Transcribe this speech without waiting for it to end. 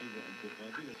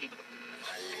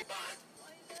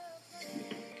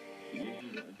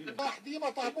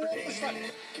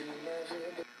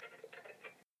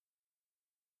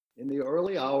In the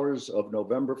early hours of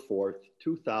November 4th,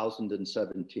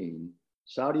 2017,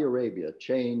 Saudi Arabia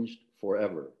changed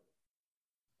forever.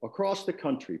 Across the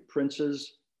country,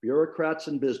 princes, bureaucrats,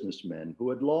 and businessmen who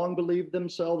had long believed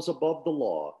themselves above the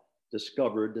law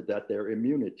discovered that their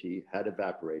immunity had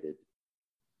evaporated.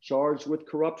 Charged with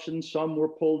corruption, some were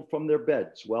pulled from their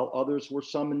beds, while others were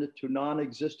summoned to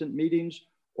non-existent meetings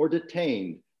or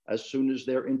detained as soon as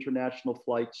their international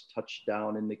flights touched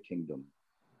down in the kingdom.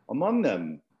 Among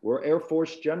them were Air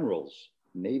Force generals,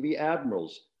 Navy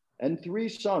admirals, and 3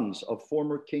 sons of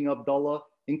former King Abdullah,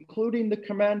 including the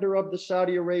commander of the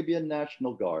Saudi Arabian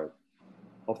National Guard.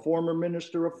 A former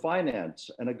minister of finance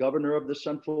and a governor of the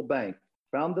central bank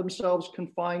found themselves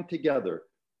confined together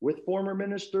with former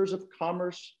ministers of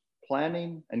commerce,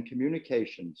 planning, and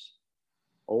communications.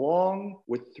 Along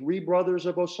with 3 brothers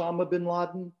of Osama bin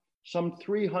Laden, some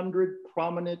 300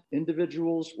 prominent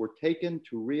individuals were taken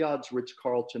to Riyadh's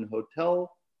Ritz-Carlton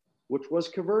Hotel, which was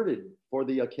converted for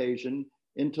the occasion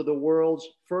into the world's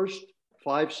first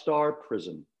 5-star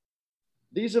prison.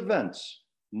 These events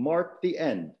marked the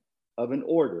end of an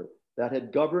order that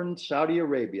had governed Saudi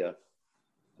Arabia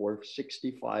for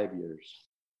 65 years.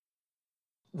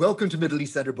 Welcome to Middle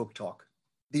East Center Book Talk,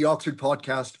 the Oxford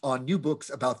podcast on new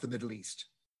books about the Middle East.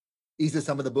 These are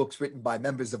some of the books written by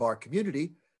members of our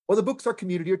community or the books our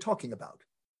community are talking about.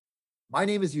 My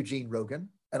name is Eugene Rogan,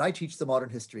 and I teach the modern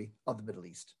history of the Middle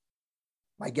East.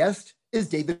 My guest is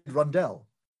David Rundell.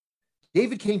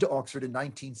 David came to Oxford in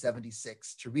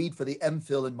 1976 to read for the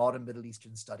MPhil in Modern Middle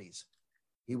Eastern Studies.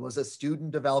 He was a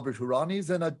student of Albert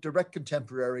Hourani's and a direct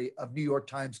contemporary of New York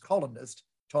Times columnist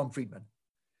Tom Friedman.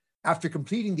 After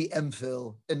completing the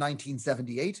MPhil in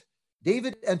 1978,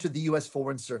 David entered the U.S.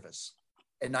 Foreign Service.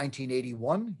 In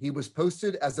 1981, he was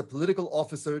posted as a political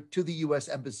officer to the U.S.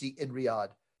 Embassy in Riyadh,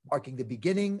 marking the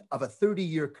beginning of a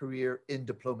 30-year career in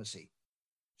diplomacy.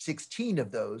 16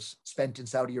 of those spent in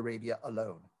Saudi Arabia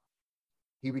alone.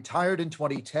 He retired in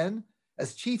 2010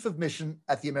 as chief of mission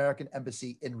at the American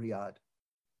Embassy in Riyadh.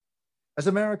 As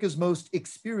America's most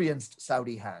experienced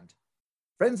Saudi hand,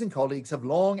 friends and colleagues have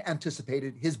long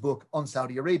anticipated his book on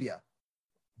Saudi Arabia,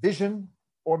 Vision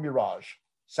or Mirage,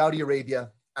 Saudi Arabia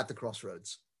at the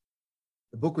Crossroads.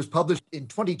 The book was published in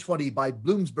 2020 by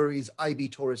Bloomsbury's IB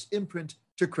Tauris imprint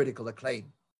to critical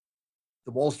acclaim.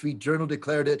 The Wall Street Journal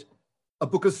declared it a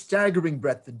book of staggering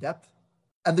breadth and depth,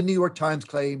 and the New York Times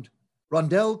claimed,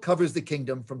 Rundell covers the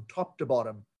kingdom from top to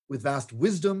bottom with vast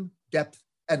wisdom, depth,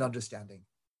 and understanding.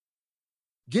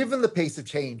 Given the pace of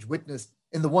change witnessed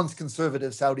in the once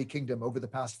conservative Saudi kingdom over the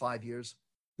past 5 years,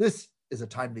 this is a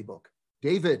timely book.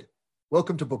 David,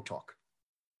 welcome to Book Talk.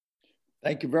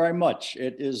 Thank you very much.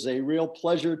 It is a real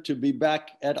pleasure to be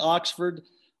back at Oxford,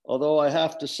 although I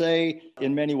have to say,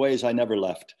 in many ways, I never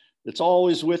left. It's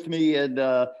always with me,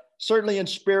 and certainly in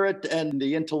spirit and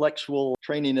the intellectual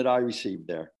training that I received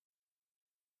there.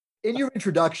 In your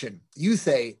introduction, you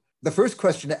say the first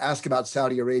question to ask about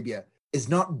Saudi Arabia is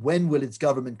not when will its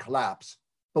government collapse,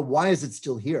 but why is it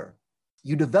still here?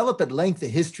 You develop at length the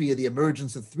history of the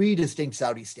emergence of 3 distinct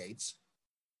Saudi states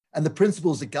and the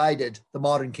principles that guided the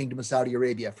modern kingdom of Saudi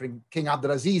Arabia from King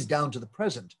Abdulaziz down to the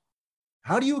present.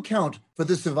 How do you account for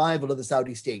the survival of the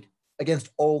Saudi state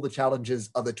against all the challenges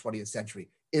of the 20th century?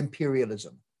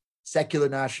 Imperialism, secular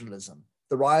nationalism,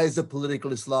 the rise of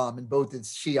political Islam in both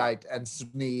its Shiite and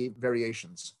Sunni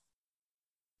variations.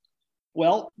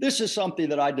 Well, this is something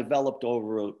that I developed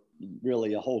over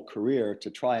really a whole career to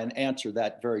try and answer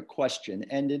that very question.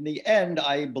 And in the end,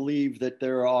 I believe that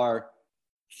there are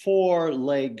 4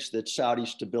 legs that Saudi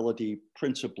stability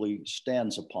principally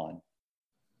stands upon.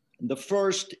 The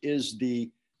first is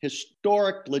the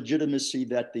historic legitimacy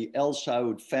that the Al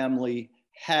Saud family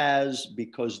has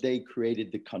because they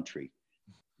created the country.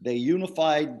 They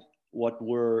unified what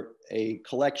were a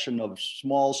collection of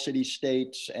small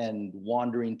city-states and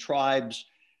wandering tribes,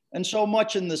 and so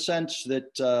much in the sense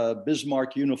that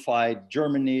Bismarck unified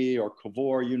Germany or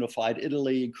Cavour unified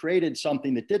Italy, created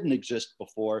something that didn't exist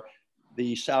before.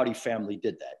 The Saudi family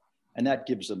did that, and that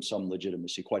gives them some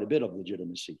legitimacy, quite a bit of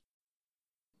legitimacy.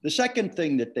 The second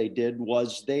thing that they did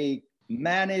was they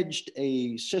managed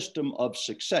a system of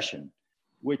succession,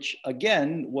 which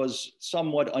again was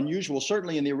somewhat unusual,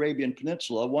 certainly in the Arabian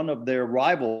Peninsula. One of their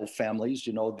rival families,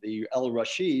 the Al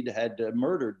Rashid, had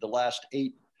murdered the last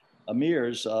 8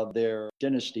 emirs of their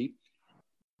dynasty.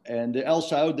 And the Al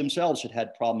Saud themselves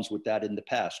had problems with that in the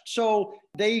past. So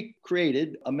they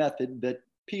created a method that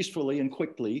peacefully and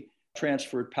quickly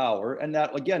transferred power. And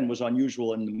that, again, was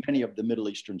unusual in many of the Middle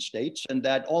Eastern states. And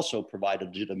that also provided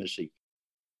legitimacy.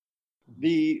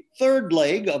 The third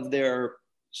leg of their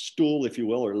stool, if you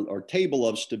will, or table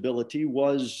of stability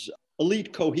was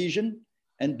elite cohesion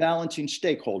and balancing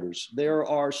stakeholders. There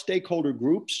are stakeholder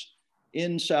groups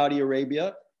in Saudi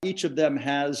Arabia. Each of them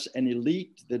has an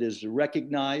elite that is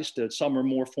recognized. Some are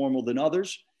more formal than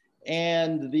others.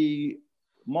 And the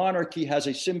monarchy has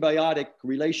a symbiotic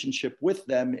relationship with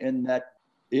them in that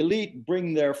elite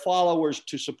bring their followers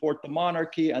to support the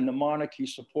monarchy, and the monarchy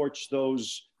supports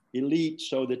those elite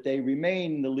so that they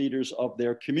remain the leaders of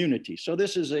their community. So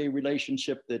this is a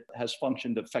relationship that has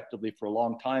functioned effectively for a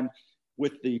long time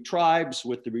with the tribes,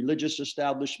 with the religious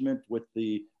establishment, with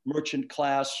the merchant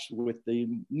class, with the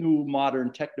new modern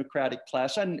technocratic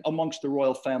class, and amongst the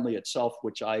royal family itself,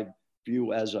 which I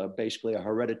view as basically a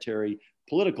hereditary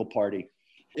political party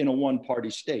in a one-party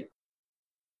state.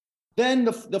 Then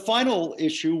the final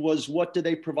issue was, what do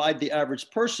they provide the average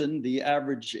person, the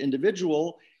average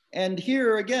individual? And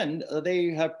here again, they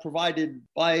have provided,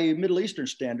 by Middle Eastern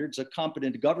standards, a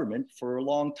competent government for a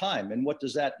long time. And what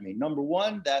does that mean? Number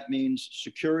one, that means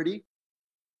security.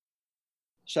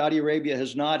 Saudi Arabia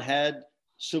has not had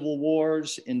civil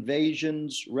wars,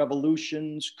 invasions,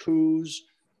 revolutions, coups.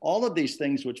 All of these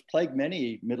things which plague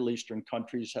many Middle Eastern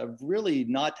countries have really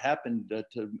not happened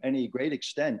to any great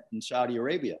extent in Saudi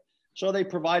Arabia. So they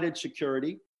provided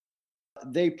security.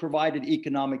 They provided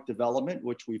economic development,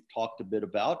 which we've talked a bit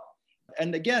about.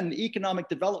 And again, economic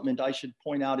development, I should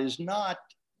point out, is not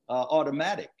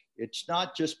automatic. It's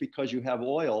not just because you have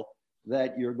oil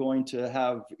that you're going to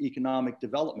have economic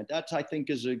development. That's, I think,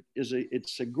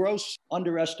 it's a gross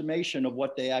underestimation of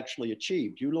what they actually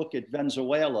achieved. You look at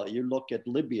Venezuela, you look at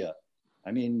Libya.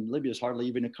 I mean, Libya is hardly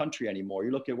even a country anymore.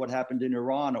 You look at what happened in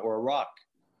Iran or Iraq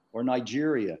or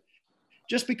Nigeria.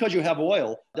 Just because you have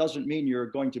oil doesn't mean you're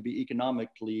going to be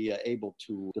economically able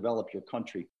to develop your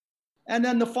country. And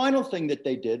then the final thing that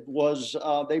they did was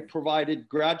they provided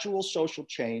gradual social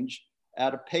change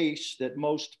at a pace that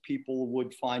most people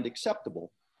would find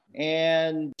acceptable.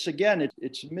 And again,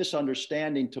 it's a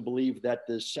misunderstanding to believe that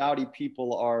the Saudi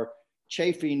people are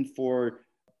chafing for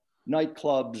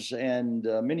nightclubs and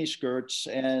miniskirts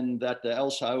and that the Al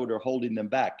Saud are holding them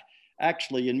back.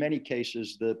 Actually, in many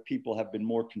cases, the people have been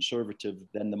more conservative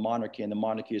than the monarchy, and the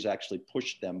monarchy has actually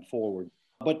pushed them forward.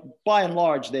 But by and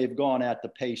large, they've gone at the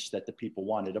pace that the people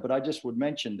wanted. But I just would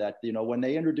mention that, when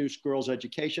they introduced girls'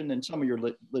 education, and some of your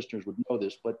listeners would know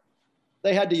this, but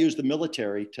they had to use the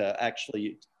military to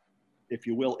actually, if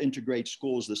you will, integrate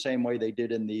schools the same way they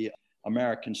did in the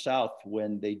American South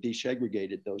when they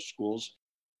desegregated those schools.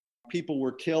 People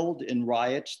were killed in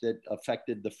riots that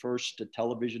affected the first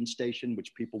television station,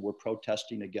 which people were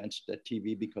protesting against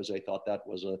TV because they thought that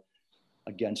was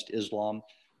against Islam.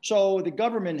 So the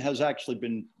government has actually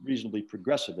been reasonably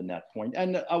progressive in that point.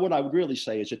 And what I would really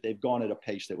say is that they've gone at a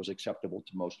pace that was acceptable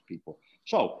to most people.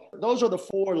 So those are the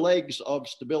four legs of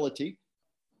stability.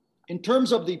 In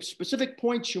terms of the specific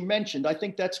points you mentioned, I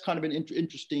think that's kind of an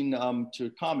interesting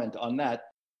to comment on that.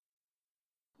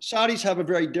 Saudis have a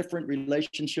very different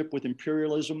relationship with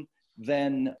imperialism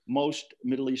than most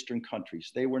Middle Eastern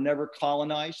countries. They were never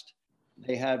colonized.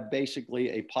 They have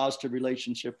basically a positive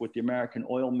relationship with the American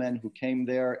oil men who came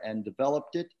there and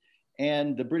developed it.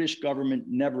 And the British government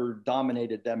never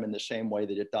dominated them in the same way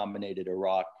that it dominated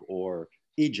Iraq or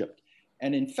Egypt.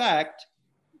 And in fact,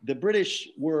 the British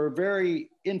were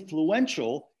very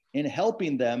influential in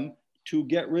helping them to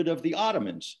get rid of the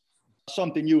Ottomans,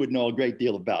 something you would know a great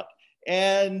deal about.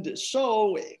 And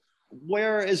so,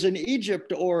 whereas in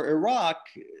Egypt or Iraq,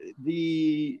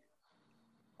 the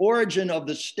origin of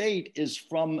the state is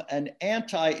from an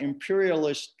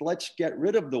anti-imperialist, let's get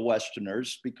rid of the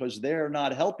Westerners because they're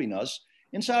not helping us.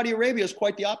 In Saudi Arabia, it's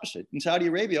quite the opposite. In Saudi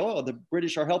Arabia, the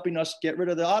British are helping us get rid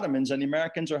of the Ottomans and the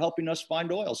Americans are helping us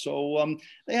find oil. So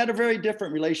they had a very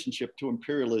different relationship to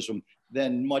imperialism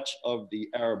than much of the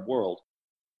Arab world.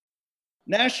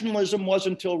 Nationalism was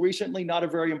until recently not a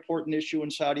very important issue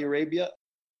in Saudi Arabia.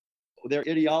 Their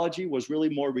ideology was really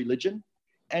more religion.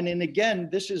 And then again,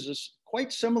 this is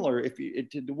quite similar.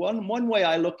 One way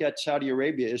I look at Saudi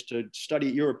Arabia is to study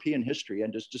European history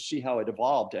and just to see how it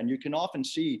evolved. And you can often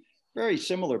see very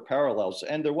similar parallels.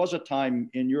 And there was a time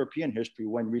in European history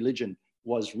when religion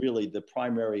was really the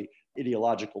primary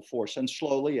ideological force. And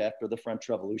slowly after the French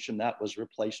Revolution, that was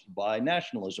replaced by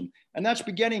nationalism. And that's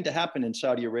beginning to happen in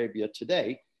Saudi Arabia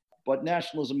today. But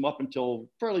nationalism up until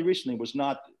fairly recently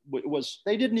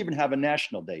they didn't even have a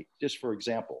national day, just for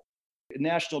example.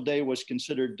 National Day was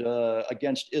considered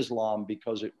against Islam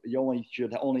because you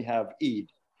should only have Eid.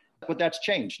 But that's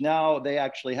changed. Now they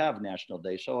actually have National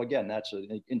Day. So again, that's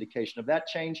an indication of that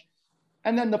change.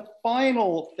 And then the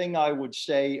final thing I would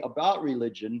say about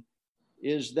religion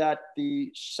is that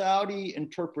the Saudi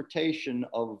interpretation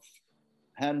of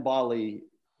Hanbali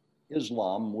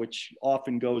Islam, which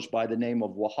often goes by the name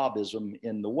of Wahhabism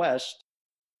in the West,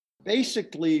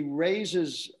 basically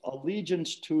raises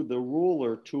allegiance to the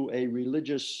ruler to a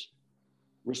religious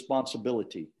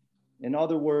responsibility. In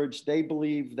other words, they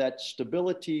believe that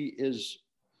stability is,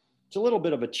 it's a little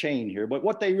bit of a chain here, but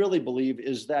what they really believe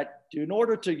is that in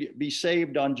order to be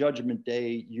saved on Judgment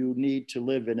Day, you need to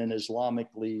live in an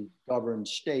Islamically governed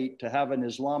state. To have an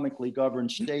Islamically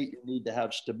governed state, you need to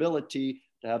have stability.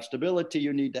 To have stability,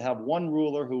 you need to have one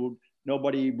ruler who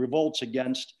nobody revolts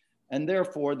against. And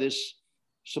therefore, this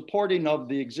supporting of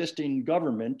the existing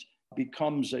government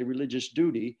becomes a religious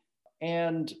duty.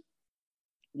 And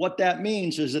what that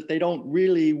means is that they don't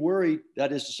really worry,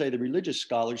 that is to say, the religious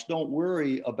scholars don't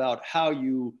worry about how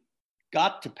you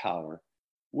got to power.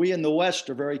 We in the West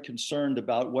are very concerned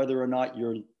about whether or not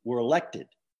you were elected.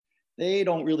 They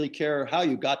don't really care how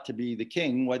you got to be the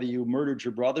king, whether you murdered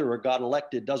your brother or got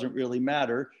elected doesn't really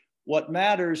matter. What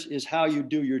matters is how you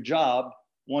do your job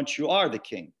once you are the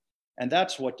king. And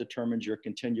that's what determines your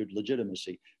continued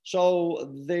legitimacy. So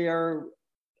their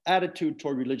attitude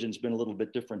toward religion has been a little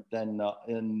bit different than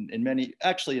in many,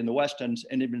 actually in the West and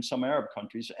even some Arab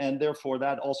countries. And therefore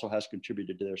that also has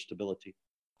contributed to their stability.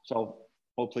 So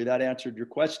hopefully that answered your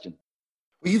question.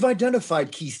 Well, you've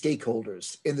identified key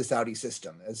stakeholders in the Saudi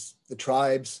system as the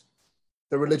tribes,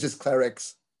 the religious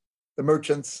clerics, the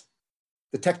merchants,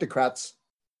 the technocrats,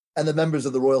 and the members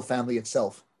of the royal family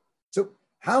itself. So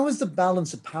how has the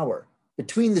balance of power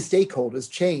between the stakeholders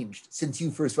changed since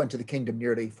you first went to the kingdom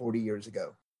nearly 40 years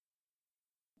ago?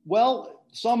 Well,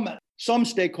 some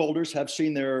stakeholders have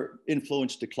seen their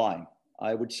influence decline.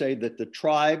 I would say that the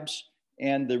tribes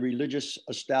and the religious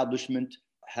establishment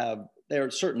they are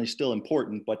certainly still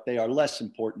important, but they are less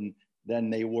important than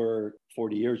they were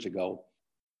 40 years ago,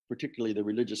 particularly the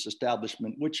religious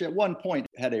establishment, which at one point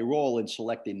had a role in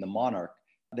selecting the monarch.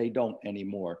 They don't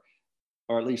anymore,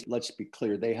 or at least let's be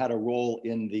clear, they had a role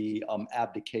in the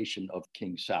abdication of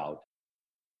King Saud.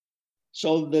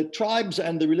 So the tribes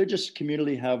and the religious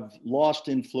community have lost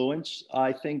influence.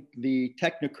 I think the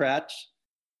technocrats,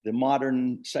 the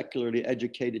modern secularly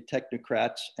educated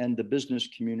technocrats and the business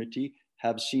community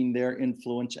have seen their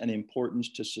influence and importance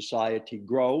to society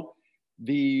grow.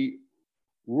 The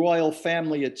royal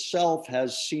family itself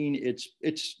has seen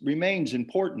it remains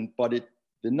important, but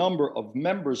the number of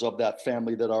members of that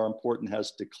family that are important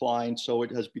has declined, so it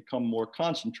has become more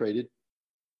concentrated.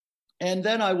 And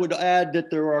then I would add that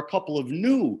there are a couple of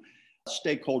new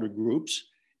stakeholder groups,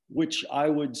 which I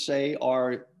would say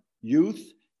are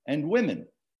youth and women,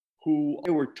 who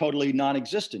were totally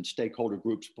non-existent stakeholder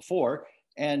groups before.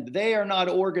 And they are not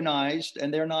organized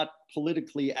and they're not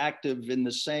politically active in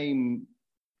the same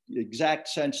exact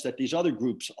sense that these other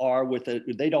groups are.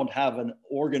 They don't have an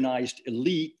organized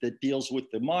elite that deals with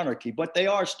the monarchy, but they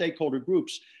are stakeholder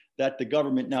groups that the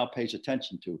government now pays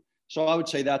attention to. So I would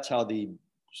say that's how the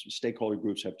stakeholder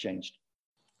groups have changed.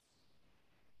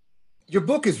 Your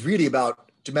book is really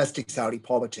about domestic Saudi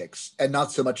politics and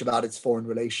not so much about its foreign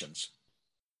relations.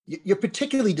 You're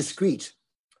particularly discreet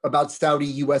about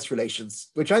Saudi-US relations,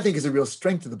 which I think is a real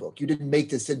strength of the book. You didn't make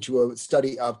this into a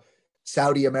study of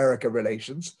Saudi-America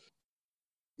relations.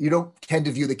 You don't tend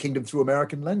to view the kingdom through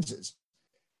American lenses.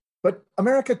 But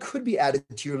America could be added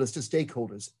to your list of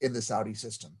stakeholders in the Saudi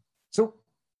system. So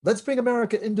let's bring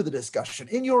America into the discussion.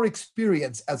 In your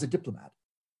experience as a diplomat,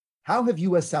 how have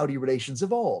US-Saudi relations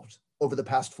evolved over the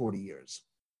past 40 years?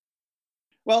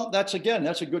 Well, that's a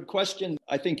good question.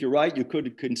 I think you're right. You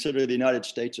could consider the United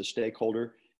States a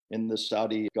stakeholder in the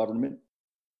Saudi government.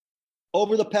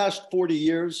 Over the past 40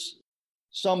 years,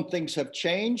 some things have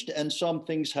changed and some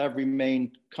things have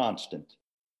remained constant.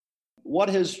 What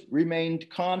has remained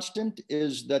constant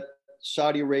is that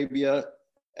Saudi Arabia,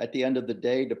 at the end of the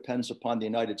day, depends upon the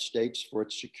United States for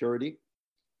its security.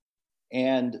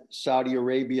 And Saudi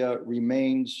Arabia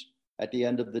remains, at the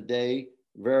end of the day,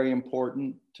 very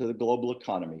important to the global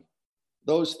economy.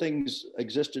 Those things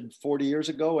existed 40 years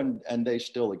ago and they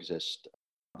still exist,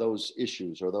 those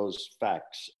issues or those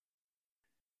facts.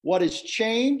 What has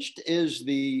changed is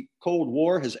the Cold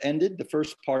War has ended. The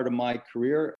first part of my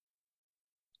career,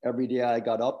 every day I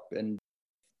got up and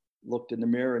looked in the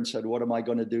mirror and said, what am I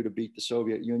going to do to beat the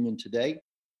Soviet Union today?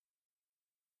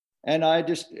 And I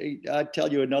tell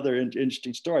you another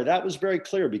interesting story. That was very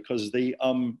clear because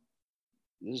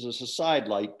this is a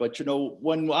sidelight, but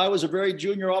when I was a very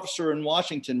junior officer in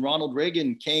Washington, Ronald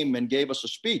Reagan came and gave us a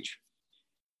speech.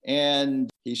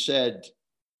 And he said,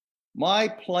 my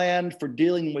plan for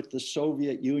dealing with the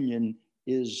Soviet Union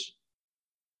is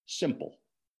simple.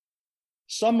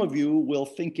 some of you will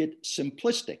think it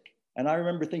simplistic. And I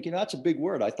remember thinking, that's a big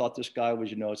word. I thought this guy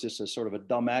was, is this a sort of a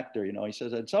dumb actor? He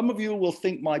says, and some of you will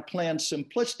think my plan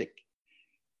simplistic.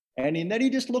 And then he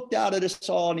just looked out at us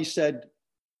all and he said,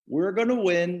 we're going to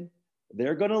win,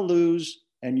 they're going to lose,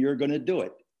 and you're going to do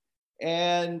it.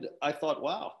 And I thought,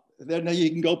 wow, then you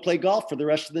can go play golf for the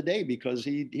rest of the day, because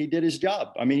he did his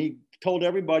job. I mean, he told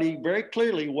everybody very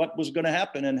clearly what was going to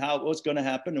happen and how it was going to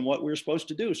happen and what we were supposed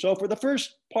to do. So for the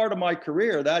first part of my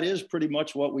career, that is pretty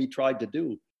much what we tried to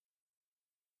do.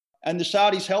 And the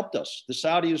Saudis helped us. The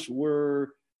Saudis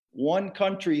were one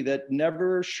country that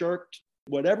never shirked.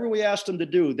 Whatever we asked them to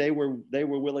do, they were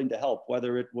willing to help,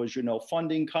 whether it was,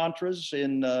 funding Contras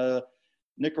in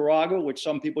Nicaragua, which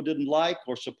some people didn't like,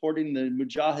 or supporting the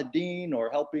Mujahideen, or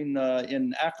helping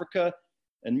in Africa.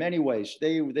 In many ways,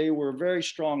 they were a very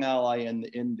strong ally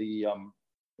in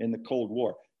the Cold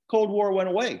War. Cold War went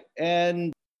away,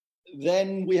 and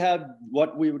then we had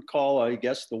what we would call, I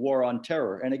guess, the war on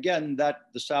terror. And again, that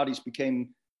the Saudis became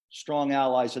strong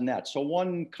allies in that. So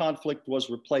one conflict was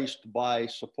replaced by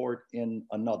support in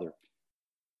another.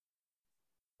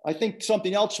 I think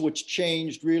something else which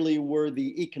changed really were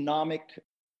the economic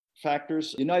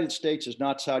factors. The United States is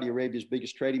not Saudi Arabia's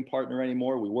biggest trading partner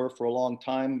anymore. We were for a long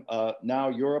time. Now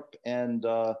Europe,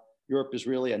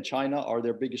 Israel, and China are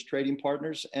their biggest trading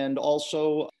partners. And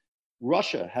also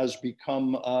Russia has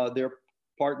become their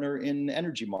partner in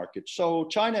energy markets. So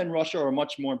China and Russia are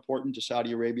much more important to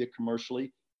Saudi Arabia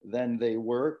commercially than they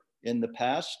were in the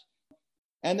past.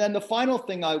 And then the final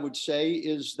thing I would say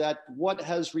is that what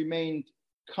has remained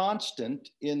constant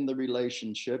in the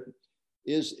relationship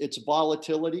is its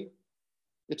volatility.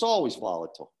 It's always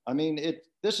volatile. I mean,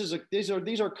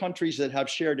 these are countries that have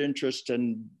shared interests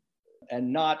and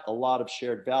not a lot of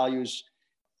shared values,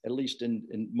 at least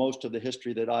in most of the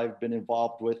history that I've been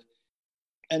involved with.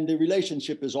 And the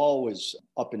relationship is always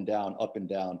up and down,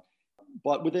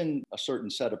 but within a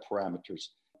certain set of parameters.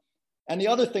 And the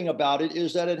other thing about it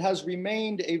is that it has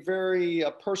remained a very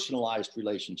personalized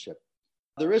relationship.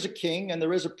 There is a king and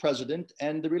there is a president,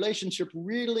 and the relationship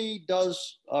really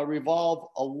does revolve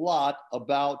a lot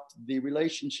about the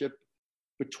relationship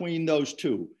between those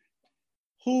two.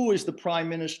 Who is the prime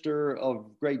minister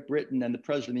of Great Britain and the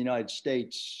president of the United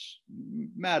States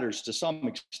matters to some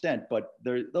extent, but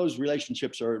those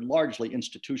relationships are largely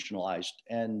institutionalized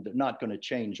and not going to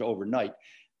change overnight.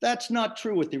 That's not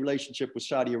true with the relationship with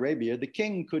Saudi Arabia. The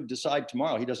king could decide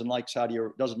tomorrow he doesn't like Saudi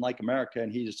or doesn't like America,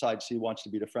 and he decides he wants to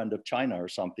be the friend of China or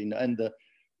something. And the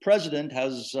president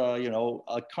has,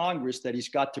 a Congress that he's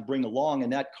got to bring along,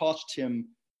 and that costs him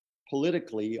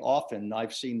politically. Often,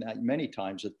 I've seen that many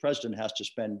times, that the president has to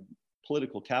spend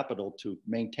political capital to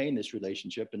maintain this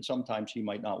relationship, and sometimes he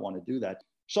might not want to do that.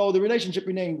 So the relationship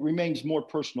remains more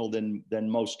personal than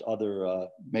most other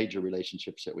major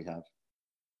relationships that we have.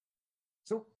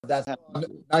 So that's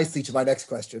nicely to my next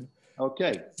question.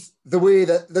 Okay. The way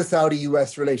that the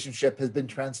Saudi-US relationship has been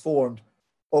transformed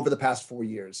over the past 4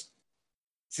 years.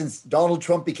 Since Donald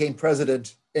Trump became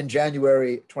president in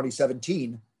January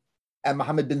 2017, and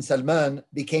Mohammed bin Salman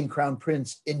became crown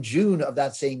prince in June of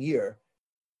that same year,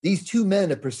 these two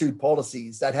men have pursued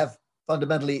policies that have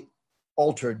fundamentally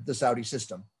altered the Saudi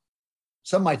system.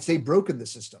 Some might say broken the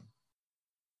system.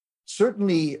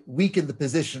 Certainly weakened the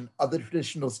position of the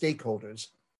traditional stakeholders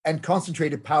and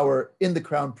concentrated power in the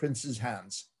crown prince's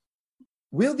hands.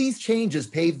 Will these changes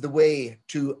pave the way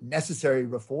to necessary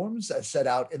reforms as set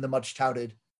out in the much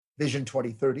touted Vision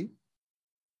 2030?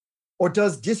 Or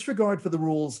does disregard for the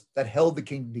rules that held the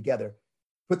kingdom together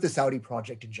put the Saudi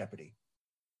project in jeopardy?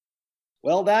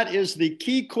 Well, that is the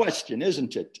key question,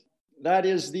 isn't it? That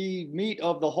is the meat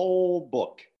of the whole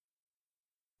book.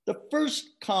 The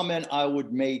first comment I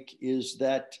would make is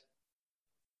that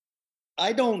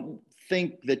I don't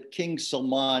think that King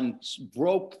Salman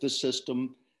broke the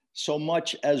system so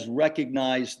much as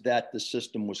recognized that the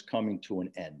system was coming to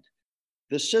an end.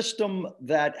 The system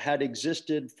that had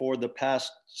existed for the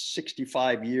past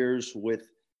 65 years, with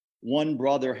one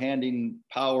brother handing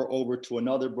power over to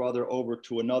another brother,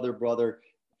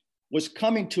 was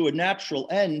coming to a natural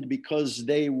end because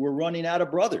they were running out of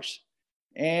brothers.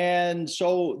 And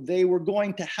so they were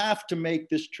going to have to make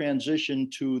this transition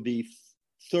to the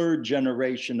third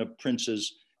generation of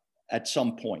princes at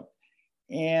some point.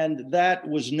 And that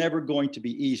was never going to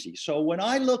be easy. So when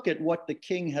I look at what the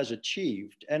king has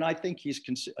achieved, and I think he's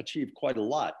achieved quite a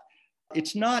lot,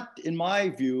 it's not, in my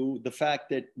view, the fact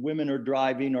that women are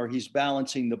driving or he's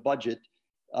balancing the budget,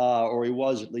 or he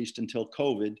was at least until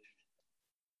COVID.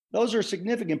 Those are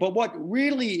significant. But what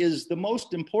really is the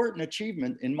most important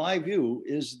achievement, in my view,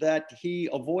 is that he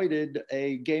avoided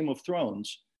a Game of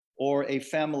Thrones or a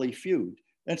family feud.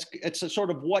 It's a sort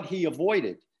of what he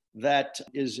avoided that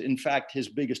is, in fact, his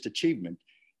biggest achievement.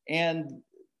 And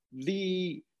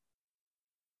the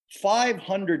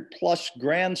 500 plus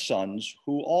grandsons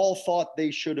who all thought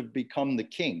they should have become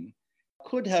the king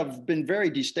could have been very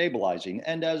destabilizing.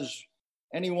 And as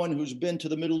anyone who's been to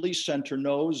the Middle East Center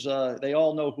knows, they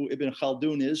all know who Ibn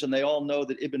Khaldun is, and they all know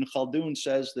that Ibn Khaldun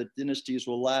says that dynasties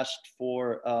will last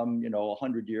for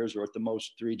 100 years, or at the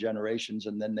most 3 generations,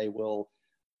 and then they will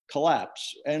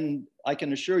collapse. And I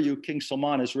can assure you, King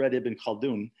Salman has read Ibn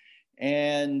Khaldun,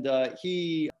 and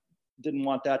he didn't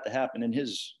want that to happen in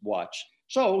his watch.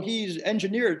 So he's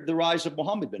engineered the rise of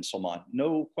Mohammed bin Salman,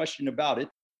 no question about it.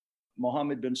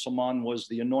 Mohammed bin Salman was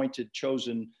the anointed,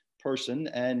 chosen person,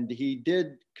 and he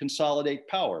did consolidate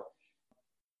power.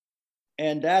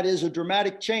 And that is a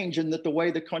dramatic change in the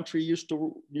way the country used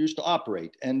to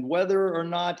operate. And whether or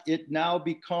not it now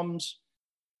becomes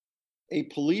a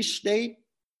police state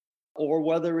or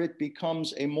whether it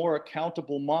becomes a more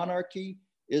accountable monarchy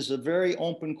is a very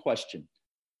open question.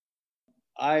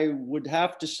 I would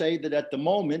have to say that at the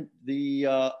moment,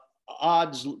 the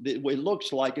odds, it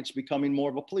looks like it's becoming more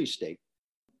of a police state.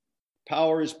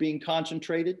 Power is being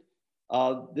concentrated.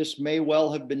 This may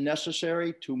well have been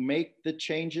necessary to make the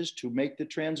changes, to make the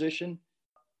transition.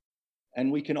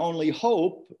 And we can only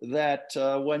hope that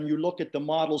when you look at the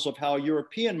models of how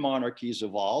European monarchies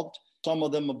evolved, some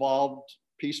of them evolved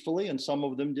peacefully and some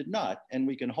of them did not. And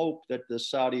we can hope that the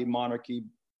Saudi monarchy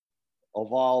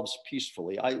evolves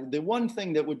peacefully. The one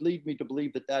thing that would lead me to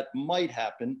believe that that might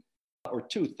happen, or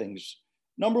 2 things.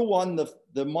 Number one,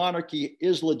 the monarchy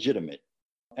is legitimate,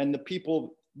 and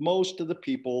most of the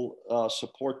people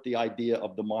support the idea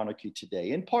of the monarchy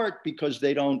today, in part because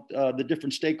they don't, the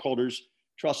different stakeholders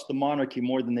trust the monarchy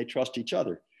more than they trust each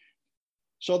other.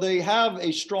 So they have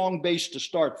a strong base to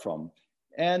start from.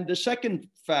 And the second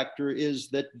factor is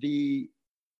that the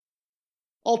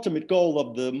ultimate goal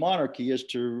of the monarchy is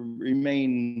to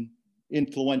remain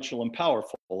influential and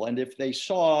powerful. And if they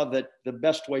saw that the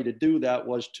best way to do that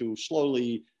was to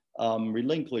slowly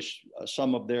relinquish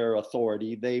some of their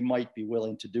authority, they might be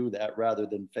willing to do that rather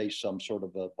than face some sort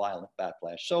of a violent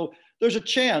backlash. So there's a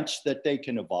chance that they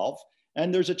can evolve,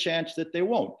 and there's a chance that they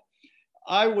won't.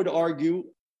 I would argue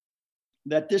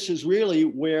that this is really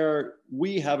where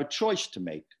we have a choice to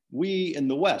make. We in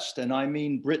the West, and I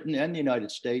mean Britain and the United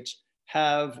States,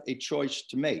 have a choice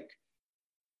to make.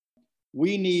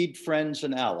 We need friends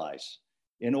and allies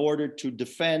in order to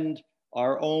defend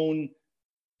our own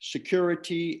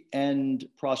security and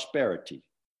prosperity.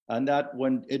 And that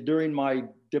during my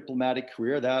diplomatic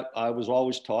career, that I was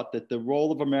always taught that the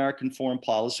role of American foreign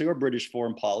policy or British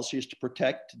foreign policy is to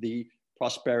protect the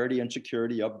prosperity and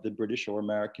security of the British or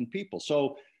American people.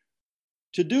 So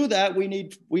to do that, we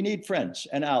need friends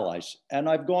and allies. And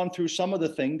I've gone through some of the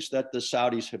things that the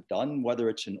Saudis have done, whether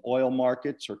it's in oil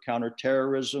markets or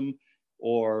counterterrorism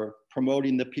or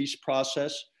promoting the peace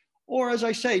process, or as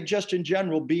I say, just in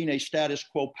general, being a status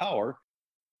quo power.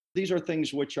 These are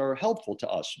things which are helpful to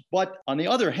us. But on the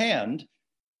other hand,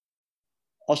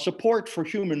 a support for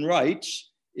human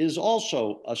rights is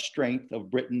also a strength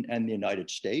of Britain and the United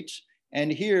States.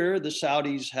 And here the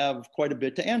Saudis have quite a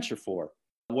bit to answer for,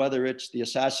 whether it's the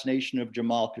assassination of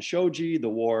Jamal Khashoggi, the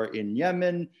war in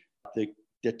Yemen, the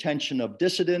detention of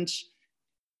dissidents.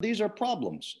 These are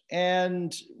problems.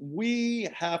 And we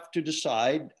have to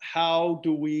decide, how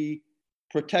do we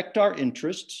protect our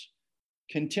interests,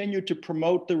 continue to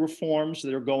promote the reforms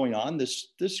that are going on,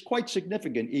 this quite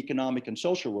significant economic and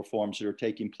social reforms that are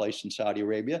taking place in Saudi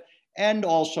Arabia, and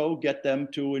also get them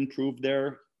to improve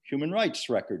their human rights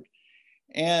record.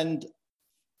 And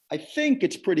I think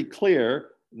it's pretty clear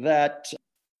that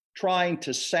trying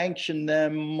to sanction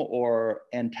them or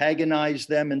antagonize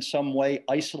them in some way,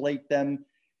 isolate them,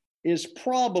 is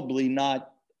probably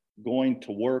not going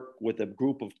to work with a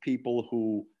group of people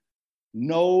who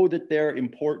know that they're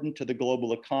important to the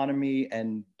global economy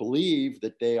and believe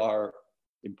that they are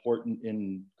important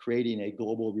in creating a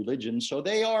global religion. So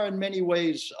they are in many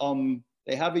ways,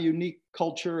 they have a unique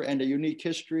culture and a unique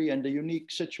history and a unique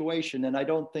situation. And I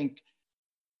don't think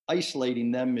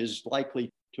isolating them is likely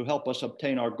to help us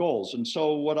obtain our goals. And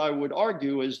so what I would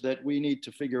argue is that we need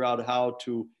to figure out how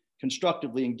to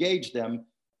constructively engage them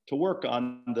to work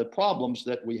on the problems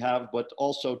that we have, but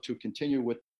also to continue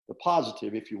with the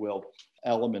positive, if you will,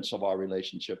 elements of our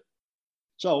relationship.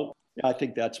 So I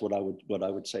think that's what I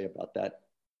would say about that.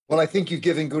 Well, I think you've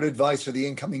given good advice for the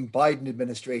incoming Biden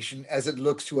administration as it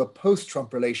looks to a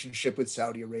post-Trump relationship with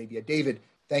Saudi Arabia. David,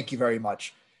 thank you very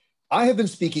much. I have been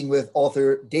speaking with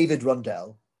author David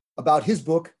Rundell about his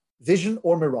book, Vision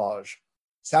or Mirage?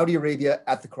 Saudi Arabia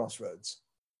at the Crossroads.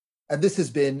 and this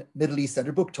has been Middle East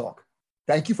Center Book Talk.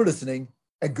 Thank you for listening,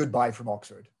 and goodbye from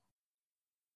Oxford.